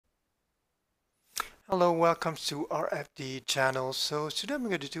Hello, welcome to RFD channel. So today I'm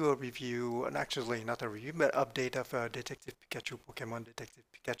going to do a review, and actually not a review, but update of Detective Pikachu, Pokemon Detective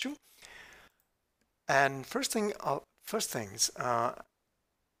Pikachu. And first things,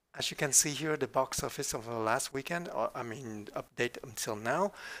 as you can see here, the box office of the last weekend, or I mean update until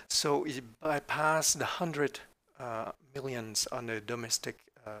now. So it bypassed the 100 millions on the domestic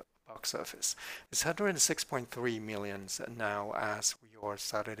box office. It's 106.3 millions now as we are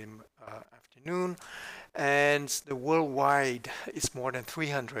Saturday afternoon. And the worldwide is more than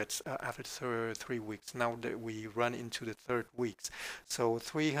 300 after 3 weeks. Now that we run into the third weeks, so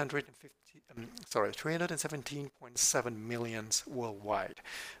 317.7 millions worldwide.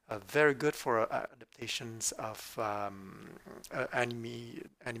 Very good for adaptations of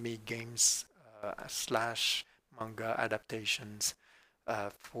anime games slash manga adaptations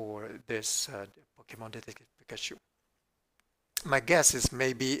for this Pokemon Detective Pikachu. My guess is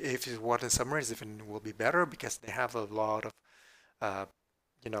maybe if it was in summers, if it will be better because they have a lot of, uh,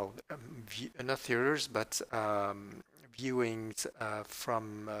 not theaters, but viewings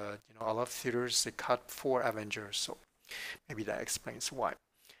from, a lot of theaters. They cut for Avengers, so maybe that explains why.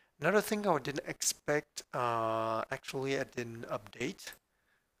 Another thing I didn't expect, actually, I didn't update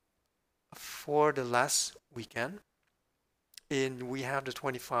for the last weekend. We have the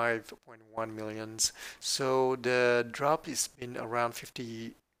 25.1 millions, so the drop has been around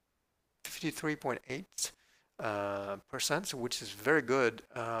 53.8 percent, which is very good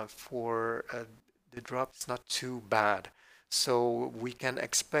for the drop. It's not too bad, so we can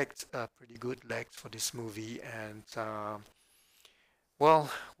expect pretty good legs for this movie. And well,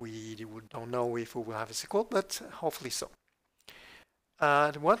 we don't know if we will have a sequel, but hopefully so.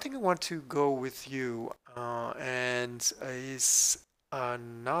 The one thing I want to go with you and is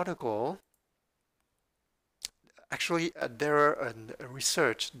an article. Actually, there are a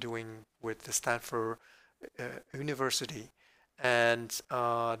research doing with the Stanford University, and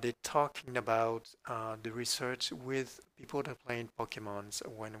they're talking about the research with people that playing Pokemons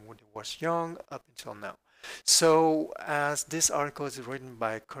when they was young up until now. So, as this article is written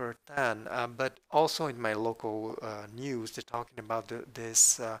by Kurt Tan, but also in my local news, they're talking about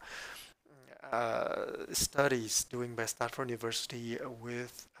this studies doing by Stanford University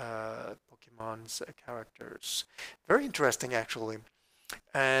with Pokemon's characters. Very interesting, actually.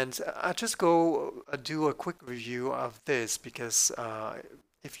 And I just go do a quick review of this because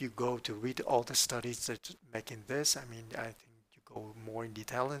if you go to read all the studies that making this, I mean, I think you go more in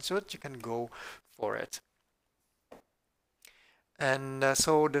detail into it, you can go for it. And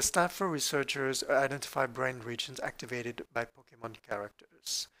so the Stanford researchers identify brain regions activated by Pokemon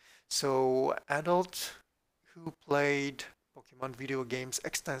characters. So adults who played Pokemon video games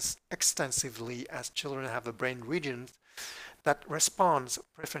extensively as children have a brain region that responds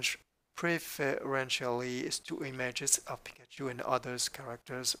preferentially to images of Pikachu and others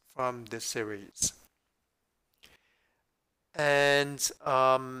characters from the series. And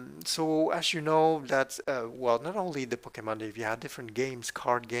so, as you know, that well, not only the Pokemon, if you have different games,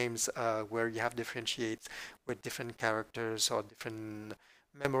 card games, where you have differentiates with different characters or different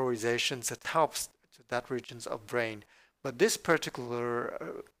memorizations that helps to that regions of brain. But this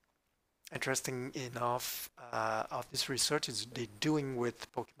particular interesting enough of this research is they doing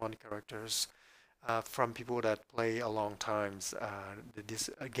with Pokemon characters from people that play a long times these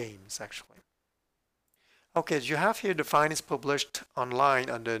games actually. Okay, you have here the findings published online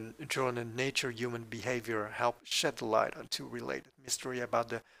on the journal Nature Human Behavior help shed light onto related mystery about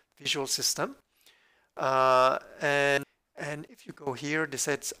the visual system. And if you go here, they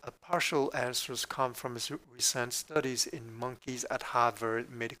said partial answers come from recent studies in monkeys at Harvard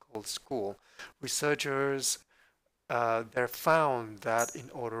Medical School. Researchers there found that in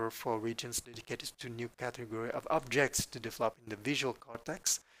order for regions dedicated to new category of objects to develop in the visual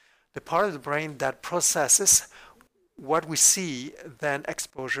cortex, the part of the brain that processes what we see, then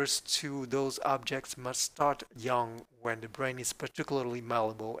exposures to those objects must start young when the brain is particularly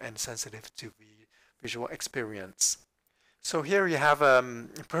malleable and sensitive to the visual experience. So here you have a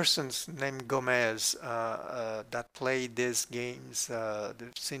person named Gomez that played these games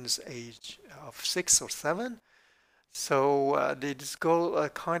since age of 6 or 7. So they just go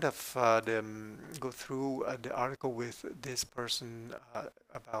go through the article with this person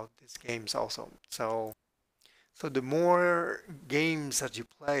about these games also. So the more games that you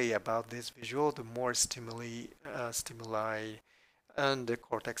play about this visual, the more stimuli and the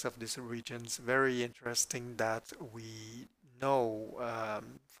cortex of these regions. Very interesting that we know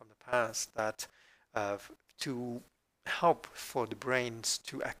from the past that to help for the brains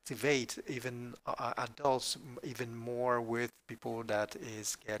to activate even adults even more with people that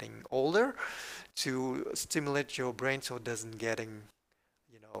is getting older to stimulate your brain so it doesn't getting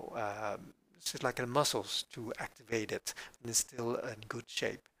it's like a muscles to activate it and it's still in good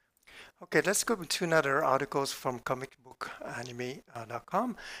shape. Okay, let's go to another articles from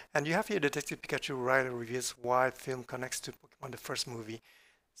comicbookanime.com. And you have here Detective Pikachu writer reviews why film connects to Pokemon the first movie.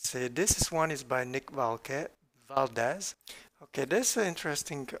 So one is by Nick Valdez. Okay, this is an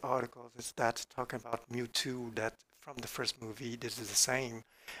interesting article. It's that talking about Mewtwo that from the first movie. This is the same,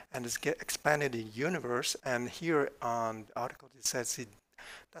 and it's get expanded in universe. And here on the article it says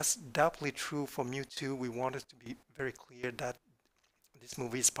that's doubly true for Mewtwo. We wanted to be very clear that this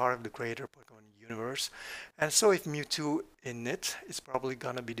movie is part of the greater Pokemon universe, and so if Mewtwo in it, it's probably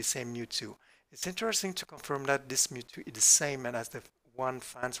gonna be the same Mewtwo. It's interesting to confirm that this Mewtwo is the same and as the one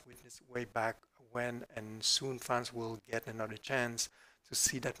fans witnessed way back when, and soon fans will get another chance to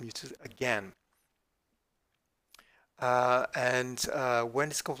see that Mewtwo again. And when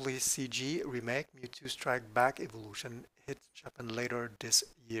it's completely CG remake, Mewtwo Strike Back Evolution hits Japan later this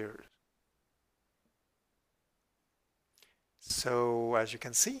year. So as you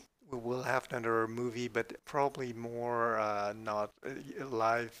can see, we will have another movie, but probably more not a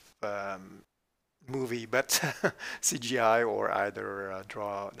live movie, but CGI or either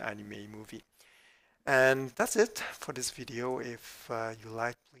draw anime movie. And that's it for this video. If you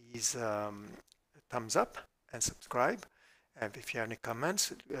like, please thumbs up and subscribe. And if you have any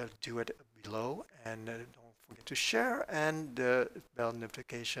comments, do it below. And don't forget to share and the bell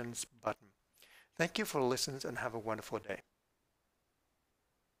notifications button. Thank you for listening and have a wonderful day.